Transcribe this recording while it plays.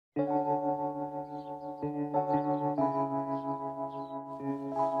Feels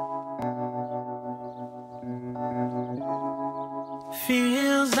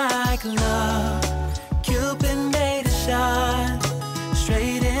like love, Cupid made a shot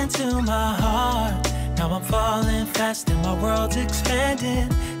straight into my heart. Now I'm falling fast and my world's expanding.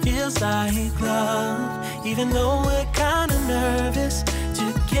 Feels like love, even though we're kinda nervous.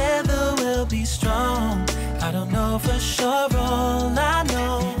 Together we'll be strong. I don't know for sure, all I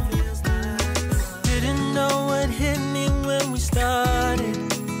know. Didn't know what hit me when we started.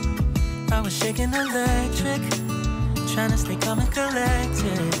 I was shaking electric, trying to stay calm and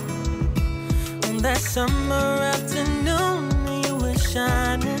collected. On that summer afternoon, you were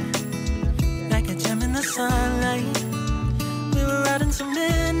shining like a gem in the sunlight. We were out until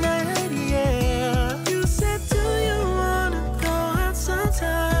midnight, yeah. You said, do you wanna go out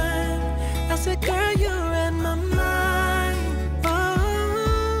sometime? I said, girl, you read my mind.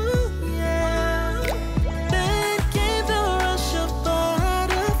 Oh, yeah. Then came the rush of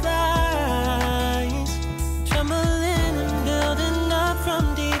butterflies, trembling and building up from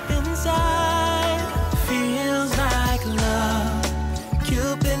deep inside. Feels like love,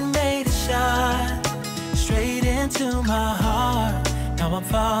 Cupid made a shot straight into my heart. Now I'm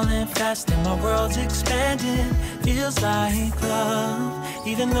falling fast and my world's expanding. Feels like love,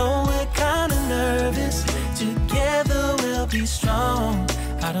 even though we're kinda nervous. Together we'll be strong.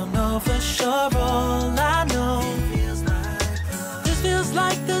 I don't know for sure, all I know. This feels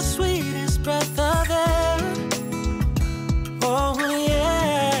like the sweetest breath of air. Oh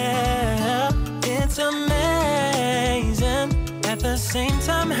yeah, it's amazing. At the same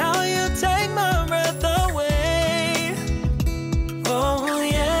time, how you take my breath away. Oh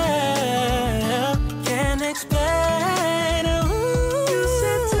yeah, can't explain. Ooh. You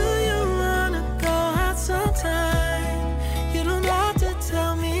said, do you wanna go out sometime? You don't have to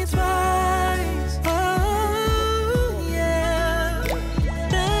tell me twice. Oh yeah.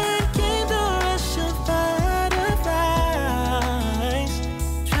 Then came the rush of butterflies,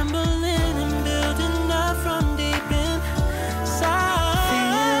 trembling and building up from deep inside.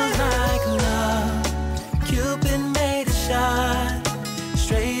 Feels like love, Cupid made a shot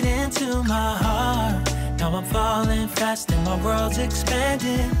straight into my heart. Now I'm falling fast and my world's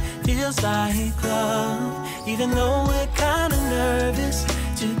expanding. Feels like love, even though we're kinda nervous.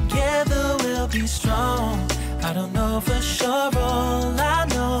 Together we'll be strong. I don't know for sure, all I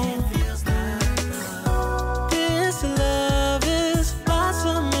know. This love is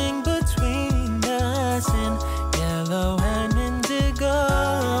blossoming between us in yellow and indigo.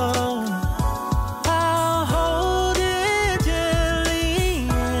 I'll hold it gently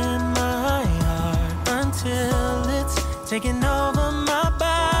in my heart until it's taking over my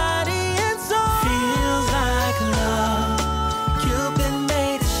body and soul. Feels like love, Cupid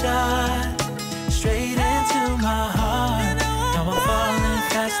made a shot straight into my heart. Now I'm falling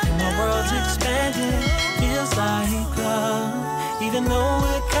fast and my world's expanding. Feels like love, even though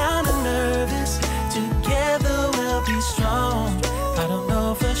we're kinda nervous. Together we'll be strong. I don't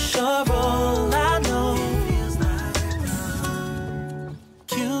know for sure, all I know.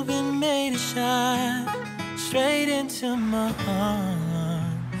 Cupid made a shot straight into my heart.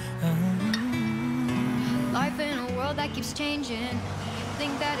 Life in a world that keeps changing.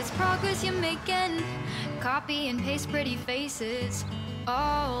 Think that it's progress you're making. Copy and paste pretty faces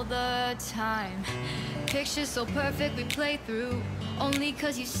all the time. Pictures so perfect we play through, only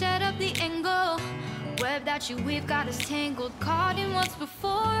cause you set up the angle. Web that you weave got us tangled, caught in what's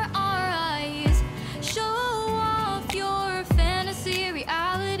before our eyes. Show off your fantasy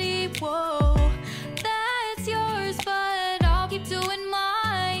reality, whoa. That's yours, but I'll keep doing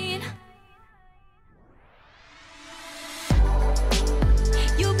mine.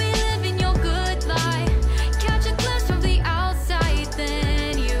 You'll be living your good life, catch a glimpse from the outside,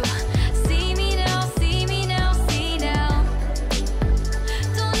 then you see me now, see me now, see now.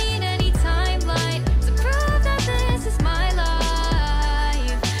 Don't need any timeline to prove that this is my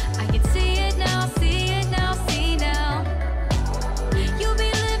life. I can see it now, see it now, see now. You'll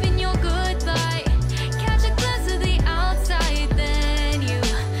be living your good life, catch a glimpse of the outside, then you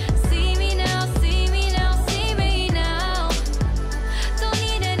see me now, see me now, see me now. Don't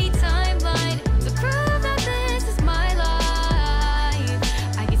need any timeline to prove that this is my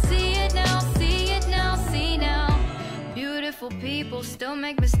life. I can see it now, see it now, see now. Beautiful people still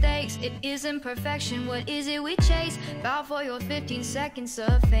make mistakes. It isn't perfection, what is it we chase? Bow for your 15 seconds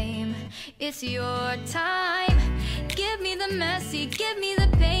of fame. It's your time. Give me the messy, give me the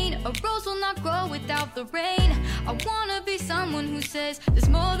pain. A rose will not grow without the rain. I wanna be someone who says there's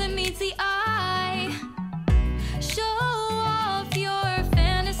more than meets the eye. Show off your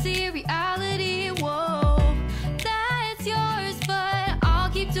fantasy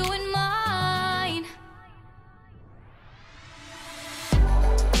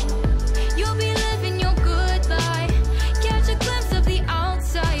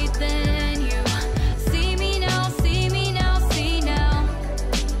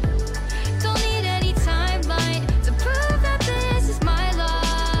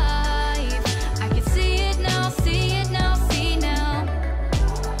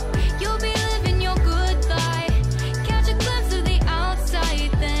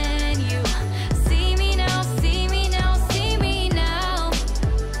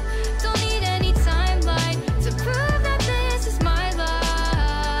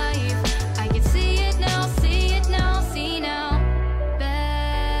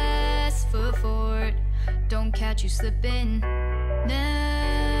slip in.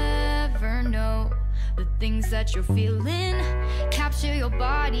 Never know the things that you're feeling. Capture your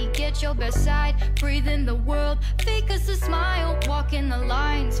body, get your best side. Breathe in the world, fake us a smile. Walk in the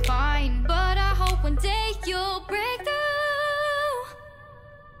lines, fine. But I hope one day you'll break through.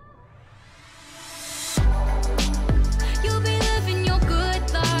 You'll be living your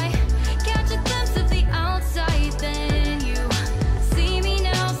good life. Catch a glimpse of the outside, then you see me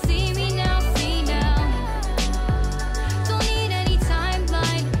now, see me now, see now. Don't need any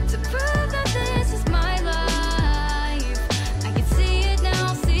timeline to prove that this is my life. I can see it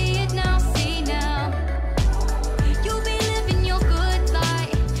now, see it now, see now. You'll be living your good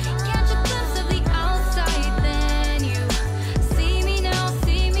life. Catch a glimpse of the outside, then you see me now,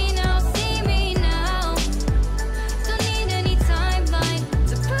 see me now, see me now. Don't need any timeline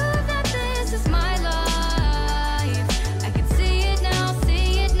to prove that this is my life. I can see it now,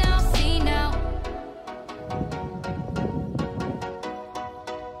 see it now, see now.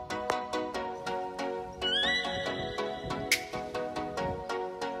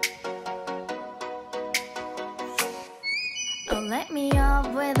 Oh, let me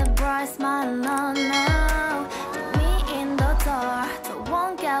up with a bright smile on now. Put me in the dark, so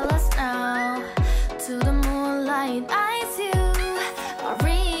won't get lost now. To the moonlight, eyes you,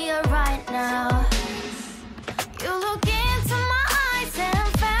 Maria right now. You look into my eyes and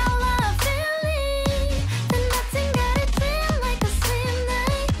felt a feeling that nothing got it feel like a slim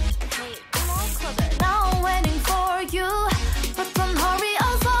night. Hey, come on, closer. Now I'm waiting for you, but don't hurry,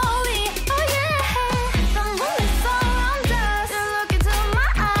 oh slowly. Oh yeah, the moon is around us. You look into my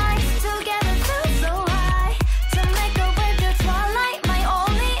eyes, together feel so high. To make a way through twilight, my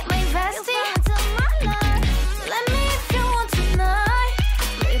only, my bestie. You come into my life, let me if you want tonight.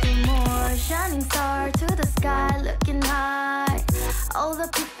 Little more shining star to the sky, looking high. All the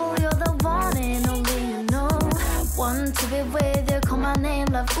people, you're the one and only you know. Want to be with you, call my name,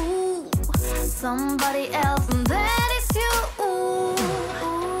 love. Ooh, somebody else, and that is you.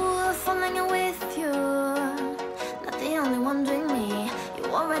 Ooh, falling in with you. Not the only one doing me. You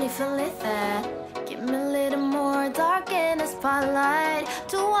already feel it there. Give me a little more dark in the spotlight.